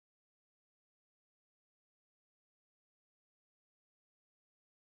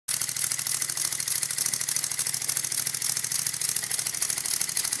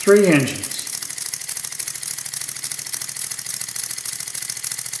3 engines.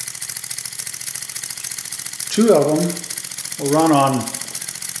 Two of them will run on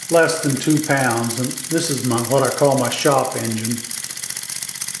less than 2 pounds, and this is what I call my shop engine.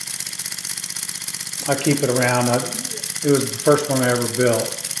 I keep it around. It was the first one I ever built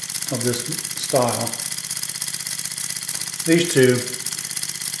of this style. These two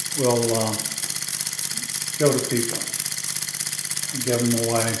will go to people and give them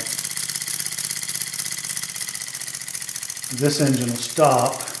away. This engine will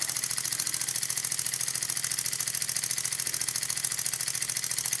stop.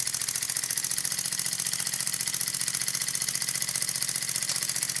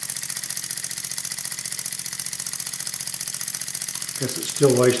 Guess it's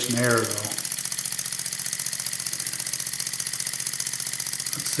still wasting air though.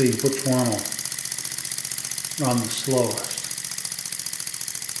 Let's see which one will run the slowest.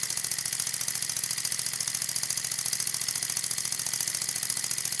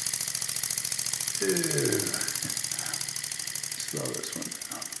 Ew. Slow this one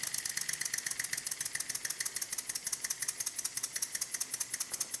down.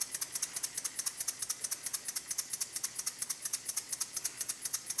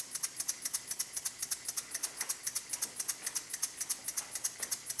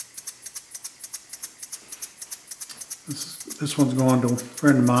 This one's going to a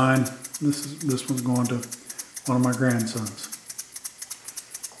friend of mine. This one's going to one of my grandsons.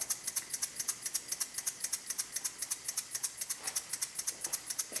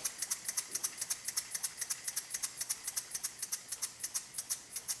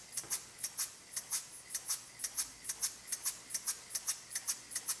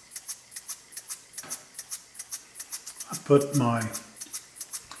 I put my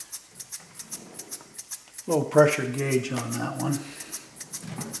low pressure gauge on that one,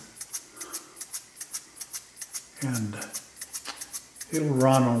 and it'll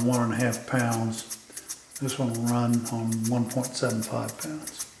run on 1.5 pounds. This one will run on 1.75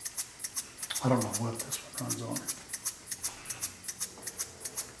 pounds. I don't know what this one runs on.